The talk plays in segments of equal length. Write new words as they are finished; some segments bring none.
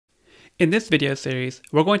In this video series,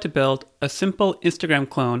 we're going to build a simple Instagram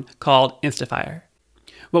clone called InstaFire.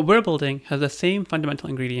 What we're building has the same fundamental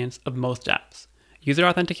ingredients of most apps: user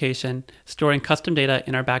authentication, storing custom data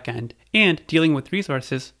in our backend, and dealing with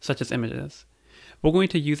resources such as images. We're going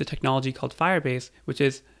to use a technology called Firebase, which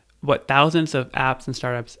is what thousands of apps and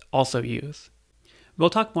startups also use.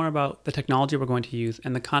 We'll talk more about the technology we're going to use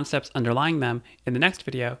and the concepts underlying them in the next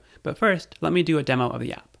video, but first, let me do a demo of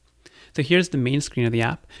the app. So here's the main screen of the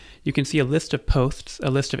app. You can see a list of posts,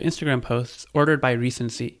 a list of Instagram posts ordered by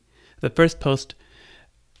recency. The first post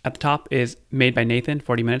at the top is made by Nathan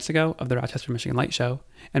 40 minutes ago of the Rochester, Michigan Light Show.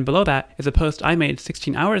 And below that is a post I made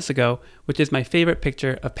 16 hours ago, which is my favorite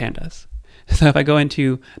picture of pandas. So if I go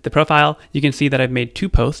into the profile, you can see that I've made two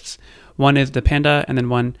posts. One is the panda, and then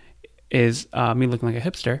one is me looking like a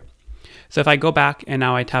hipster. So if I go back and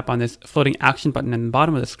now I tap on this floating action button in the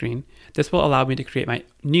bottom of the screen, this will allow me to create my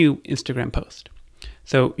new Instagram post.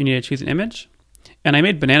 So you need to choose an image. And I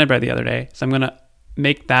made banana bread the other day, so I'm going to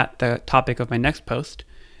make that the topic of my next post.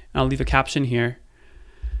 And I'll leave a caption here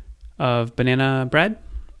of banana bread,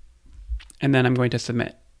 and then I'm going to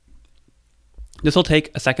submit. This will take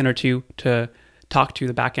a second or two to talk to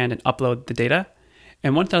the backend and upload the data.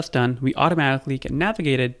 And once that's done, we automatically get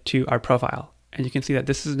navigated to our profile. And you can see that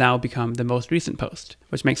this has now become the most recent post,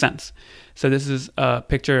 which makes sense. So this is a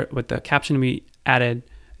picture with the caption we added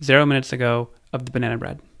 0 minutes ago of the banana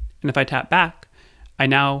bread. And if I tap back, I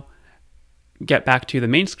now get back to the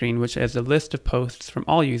main screen, which is a list of posts from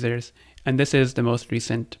all users. And this is the most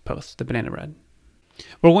recent post, the banana bread.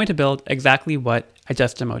 We're going to build exactly what I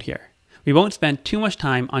just demoed here. We won't spend too much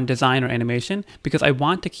time on design or animation because I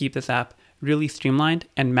want to keep this app really streamlined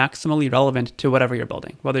and maximally relevant to whatever you're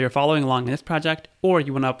building, whether you're following along in this project or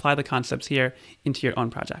you want to apply the concepts here into your own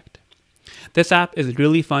project. This app is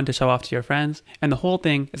really fun to show off to your friends, and the whole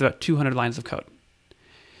thing is about 200 lines of code.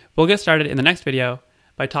 We'll get started in the next video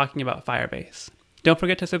by talking about Firebase. Don't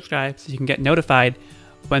forget to subscribe so you can get notified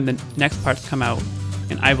when the next parts come out,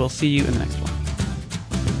 and I will see you in the next one.